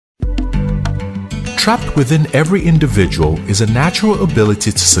Trapped within every individual is a natural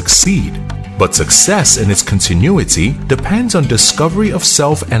ability to succeed, but success in its continuity depends on discovery of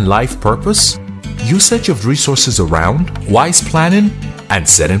self and life purpose, usage of resources around, wise planning, and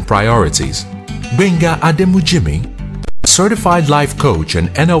setting priorities. Gbenga Ademujimi, certified life coach and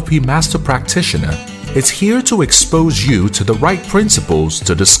NLP master practitioner, is here to expose you to the right principles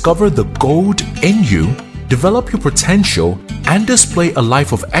to discover the gold in you, develop your potential, and display a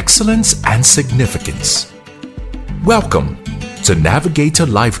life of excellence and significance. Welcome to Navigator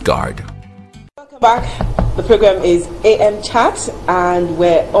Lifeguard. Welcome back. The program is AM Chat, and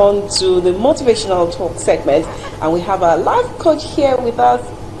we're on to the motivational talk segment, and we have our life coach here with us,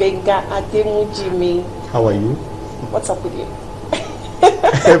 Gbenga Ademujimi. How are you? What's up with you?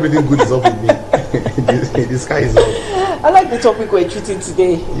 Everything good is up with me. The sky is up. I like the topic we're treating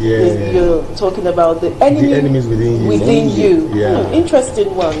today. Yeah. You're talking about the enemies within you. Yeah.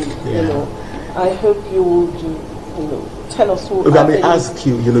 Interesting one. Yeah. I hope you would, tell us who. Look, I may ask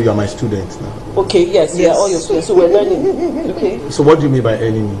you. You're my student now. Okay. Yes. Yeah. All your students. So we're learning. Okay. So what do you mean by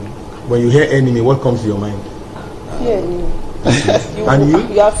enemy? When you hear enemy, what comes to your mind? Yeah. And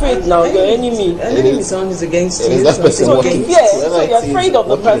you? You're afraid now. Your enemy. Enemy is someone who's against you. So you're afraid of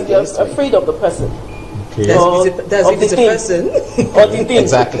the person. You're afraid of the person. Okay. That's if it's a person. Or the thing.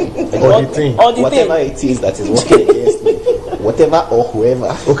 Exactly. Or the thing. Whatever it is that is working against me. Whatever or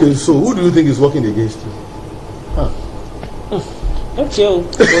whoever. Okay, so who do you think is working against you? Okay.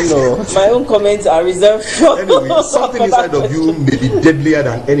 Oh no. My own comments are reserved for Anyway, something inside of you may be deadlier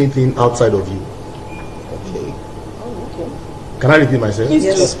than anything outside of you. Okay. Can I repeat myself?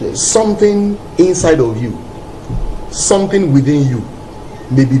 Yes, please. Something inside of you, something within you,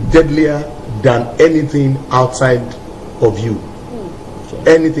 may be deadlier than anything outside of you.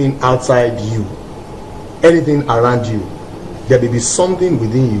 Anything outside you, anything around you, there may be something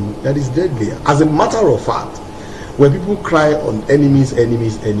within you that is deadlier. As a matter of fact, when people cry on enemies,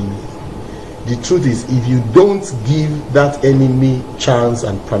 the truth is, if you don't give that enemy chance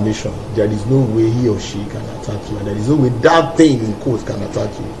and permission, there is no way he or she can attack you, and there is no way that thing in quotes can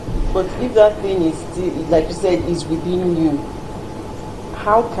attack you. But if that thing is still, like you said, is within you,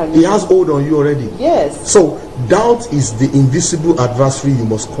 how can he has hold on you already? Yes. So doubt is the invisible adversary you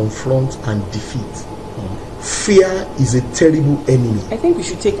must confront and defeat. Fear is a terrible enemy. I think we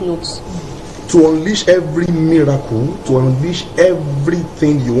should take notes. To unleash every miracle, to unleash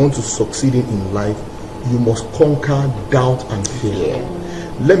everything you want to succeed in life, you must conquer doubt and fear.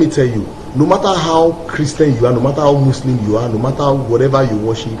 Let me tell you, no matter how Christian you are, no matter how Muslim you are, no matter whatever you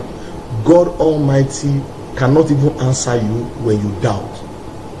worship, God Almighty cannot even answer you when you doubt.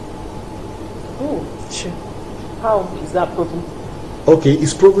 Oh, sure. How is that proven? Okay,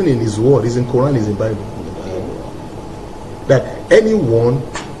 it's proven in His Word, it's in Quran, it's in Bible. That anyone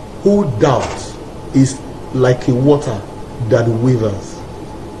who doubts is like a water that wavers.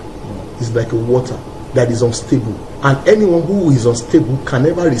 It's like a water that is unstable. And anyone who is unstable can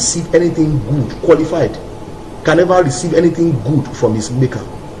never receive anything good, qualified, can never receive anything good from his maker.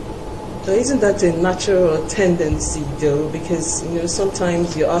 So isn't that a natural tendency though? Because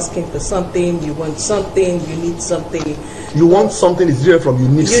sometimes you're asking for something, you want something, you need something. You want something is different from you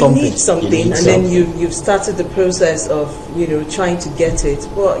need something. You need something, and then you've started the process of trying to get it.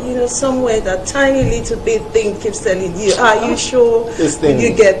 But somewhere that tiny little bit thing keeps telling you, are you sure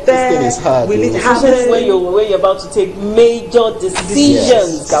you get there? This thing is hard. Will it happen? When you're about to take major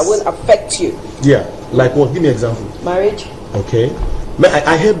decisions that will affect you. Yeah, like what? Give me an example. Marriage. Okay.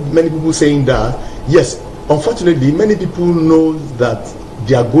 I heard many people saying that, yes, unfortunately, many people know that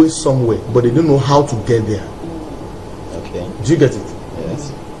they are going somewhere, but they don't know how to get there. Okay. Do you get it?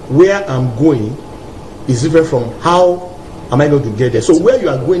 Yes. Where I'm going is different from how am I going to get there. So where you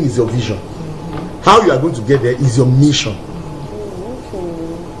are going is your vision. How you are going to get there is your mission.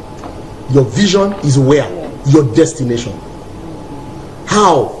 Your vision is where? Your destination.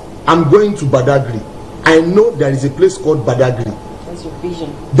 How? I'm going to Badagry. I know there is a place called Badagry. That's your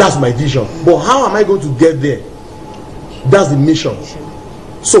vision. That's my vision. But how am I going to get there? That's the mission.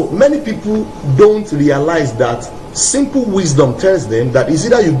 So many people don't realize that simple wisdom tells them that it's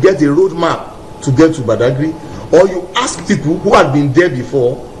either you get a roadmap to get to Badagry, or you ask people who have been there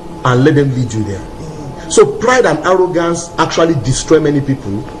before and let them lead you there. So pride and arrogance actually destroy many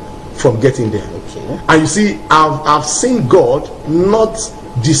people from getting there. Okay. And you see, I've seen God not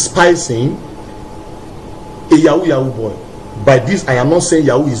despising a Yahoo boy. By this, I am not saying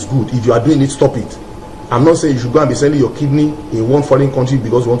Yahoo is good. If you are doing it, stop it. I'm not saying you should go and be selling your kidney in one foreign country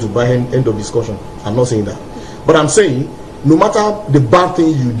because you want to buy end of discussion. I'm not saying that. But I'm saying, no matter the bad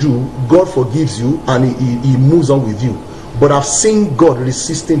thing you do, God forgives you and he moves on with you. But I've seen God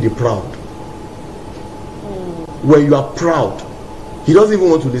resisting the proud. when you are proud, he doesn't even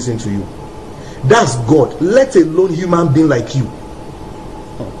want to listen to you. That's God, let alone human being like you.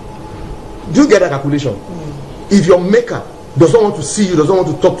 Do you get that calculation? If your maker does not want to see you, does not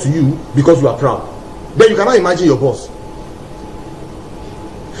want to talk to you because you are proud, then you cannot imagine your boss.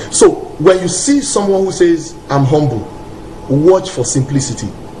 So when you see someone who says, I'm humble, watch for simplicity.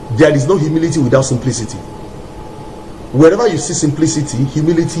 There is no humility without simplicity. Wherever you see simplicity,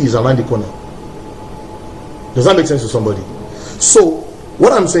 humility is around the corner. Does that make sense to somebody? So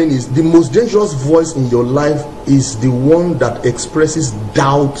what I'm saying is, the most dangerous voice in your life is the one that expresses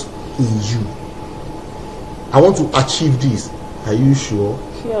doubt in you. I want to achieve this. Are you sure?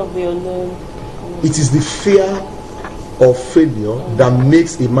 Fear of the unknown. It is the fear of failure that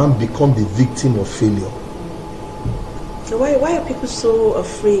makes a man become the victim of failure. So why are people so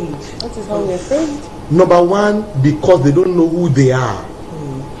afraid? What is how they're afraid? Number one, because they don't know who they are.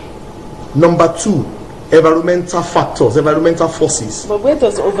 Number two, environmental factors, environmental forces. But where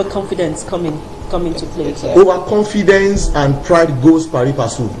does overconfidence come into play? Overconfidence and pride goes pari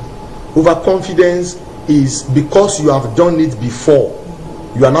passu. Overconfidence is because you have done it before.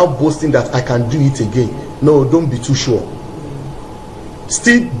 You are now boasting that I can do it again. No, don't be too sure.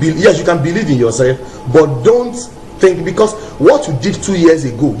 Still, yes, you can believe in yourself, but don't think, because what you did 2 years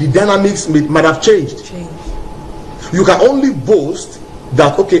ago, the dynamics might have changed. You can only boast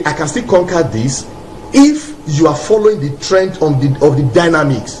that, okay, I can still conquer this if you are following the trend of the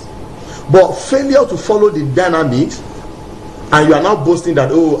dynamics. But failure to follow the dynamics, and you are now boasting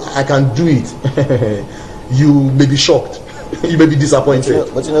that, oh, I can do it, you may be shocked. You may be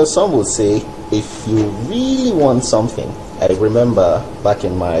disappointed. But some would say, if you really want something, I remember back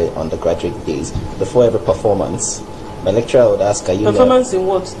in my undergraduate days, before every performance, my lecturer would ask, are you performance in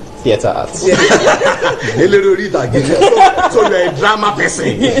what? Theater arts. So you're a drama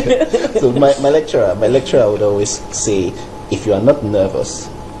person. So my lecturer would always say, if you are not nervous,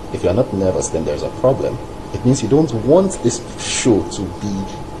 then there's a problem. It means you don't want this show to be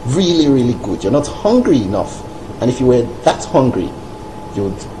really, really good. You're not hungry enough. And if you were that hungry,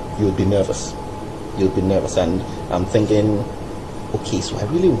 you would be nervous. You'd be nervous. And I'm thinking, okay, so I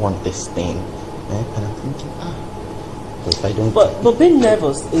really want this thing. And I'm thinking, but if I don't... But being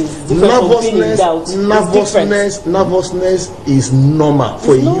nervous is different from being in doubt. Nervousness is normal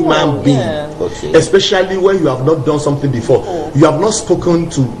for a human being. Yeah. Okay. Especially when you have not done something before. You have not spoken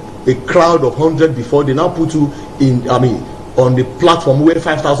to a crowd of 100 before. They now put you in, on the platform where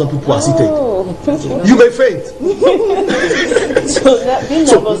 5,000 people are seated. You may faint.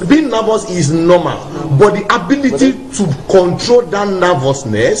 So being nervous is normal, but the ability to control that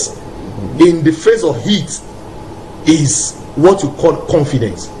nervousness in the face of heat is what you call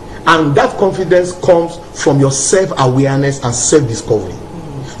confidence. And that confidence comes from your self-awareness and self-discovery.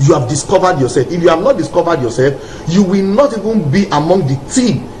 You have discovered yourself. If you have not discovered yourself, you will not even be among the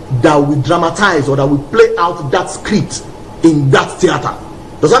team that will dramatize or that will play out that script in that theater.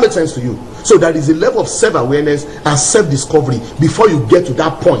 Does that make sense to you? So there is a level of self-awareness and self-discovery before you get to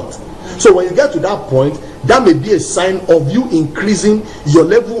that point. So when you get to that point, that may be a sign of you increasing your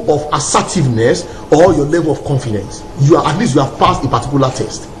level of assertiveness or your level of confidence. At least you have passed a particular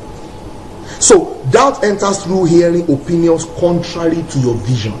test. So doubt enters through hearing opinions contrary to your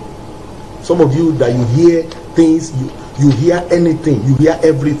vision. Some of you that you hear things, you hear anything, you hear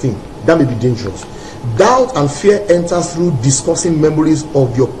everything. That may be dangerous. Doubt and fear enters through discussing memories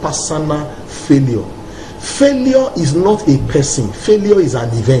of your personal failure. Failure is not a person. Failure is an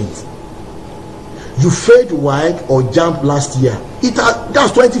event. You failed WAEC or JAMB last year.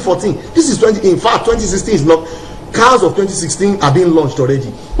 That's 2014. This is 2016 is not. Cars of 2016 are being launched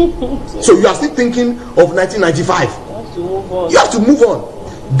already. So you are still thinking of 1995. You have to move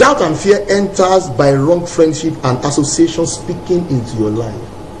on. Doubt and fear enters by wrong friendship and association speaking into your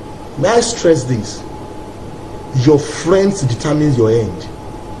life. May I stress this? Your friends determines your end.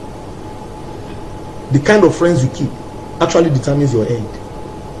 The kind of friends you keep actually determines your end.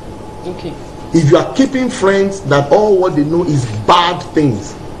 Okay. If you are keeping friends that all what they know is bad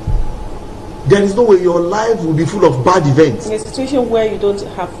things, there is no way your life will be full of bad events. In a situation where you don't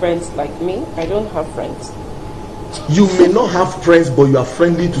have friends like me, I don't have friends. You may not have friends, but you are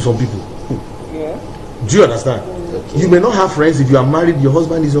friendly to some people. Yeah. Do you understand? Okay. You may not have friends. If you are married, your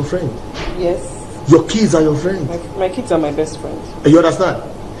husband is your friend. Yes. Your kids are your friends. My kids are my best friends. You understand?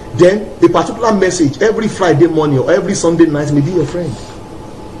 Then a particular message every Friday morning or every Sunday night may be your friend.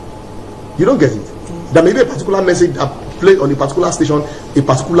 You don't get it? There may be a particular message played on a particular station a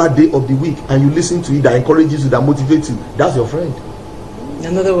particular day of the week, and you listen to it, that encourages you, that motivates you. That's your friend.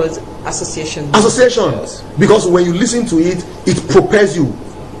 In other words, association. Yes. Because when you listen to it, it propels you,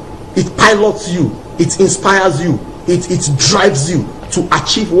 it pilots you, It inspires you. It drives you to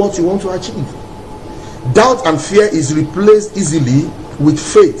achieve what you want to achieve. Doubt and fear is replaced easily with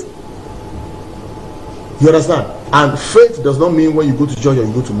faith. You understand? And faith does not mean when you go to church or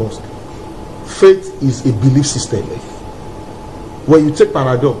you go to mosque. Faith is a belief system. When you take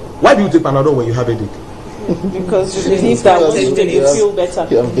Panadol, why do you take Panadol when you have a headache? Because you believe that once you take it, you feel better.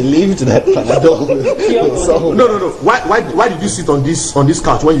 You have believed that Panadol will solve. No. Why did you sit on this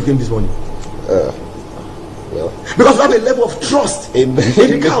couch when you came this morning? Well, because you have a level of trust in the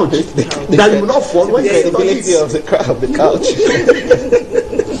couch that you will not fall when you sit on it. Of the couch.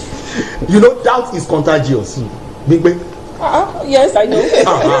 You know, doubt is contagious. Big bang. Yes, I know.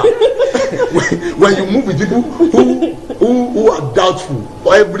 When you move with people who are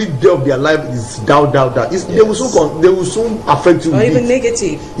doubtful, every day of their life is doubt. Yes. They will soon affect you. Or even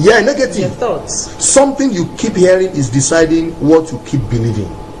negative. Yeah, negative. Your thoughts. Something you keep hearing is deciding what you keep believing.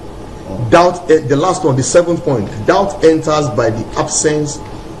 Doubt, the last one, the 7th point. Doubt enters by the absence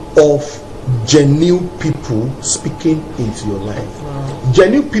of genuine people speaking into your life. Wow.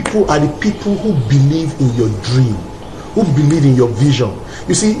 Genuine people are the people who believe in your dream, who believe in your vision.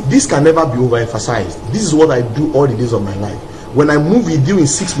 You see, this can never be overemphasized. This is what I do all the days of my life. When I move with you in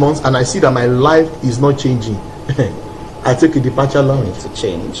 6 months and I see that my life is not changing, I take a departure lounge to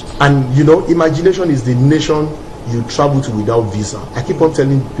change. And you know, imagination is the nation you travel to without visa. I keep on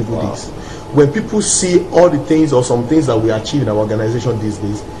telling people this. When people see all the things or some things that we achieve in our organization these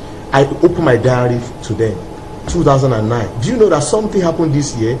days, I open my diary to them. 2009. Do you know that something happened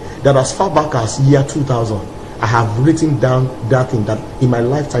this year that as far back as year 2000, I have written down that thing that in my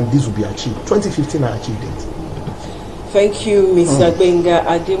lifetime this will be achieved. 2015 I achieved it. Thank you, Mr. Gbenga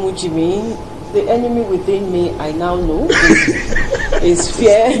Ademujimi. The enemy within me, I now know, is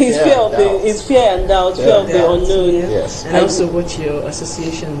fear. It's fear and doubt, fear of the unknown. Yes. And also what your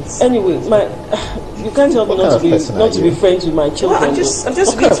associations. Anyway, you can't help me not to be friends with my children. Well, I'm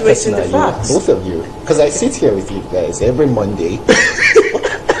just reiterating the facts. Both of you, because I sit here with you guys every Monday.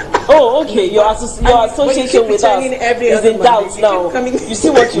 Oh, okay. Your association with us is in doubt now. You see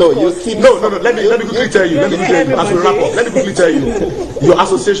what you keep. No. Let me quickly tell you. As we wrap up, let me quickly tell you. Your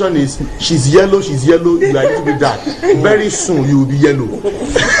association is she's yellow. You are a little bit dark. Very soon you will be yellow.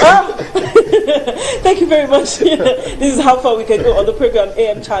 Thank you very much. This is how far we can go on the program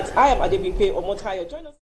AM Chat. I am Adebipe Omotayo. Join us.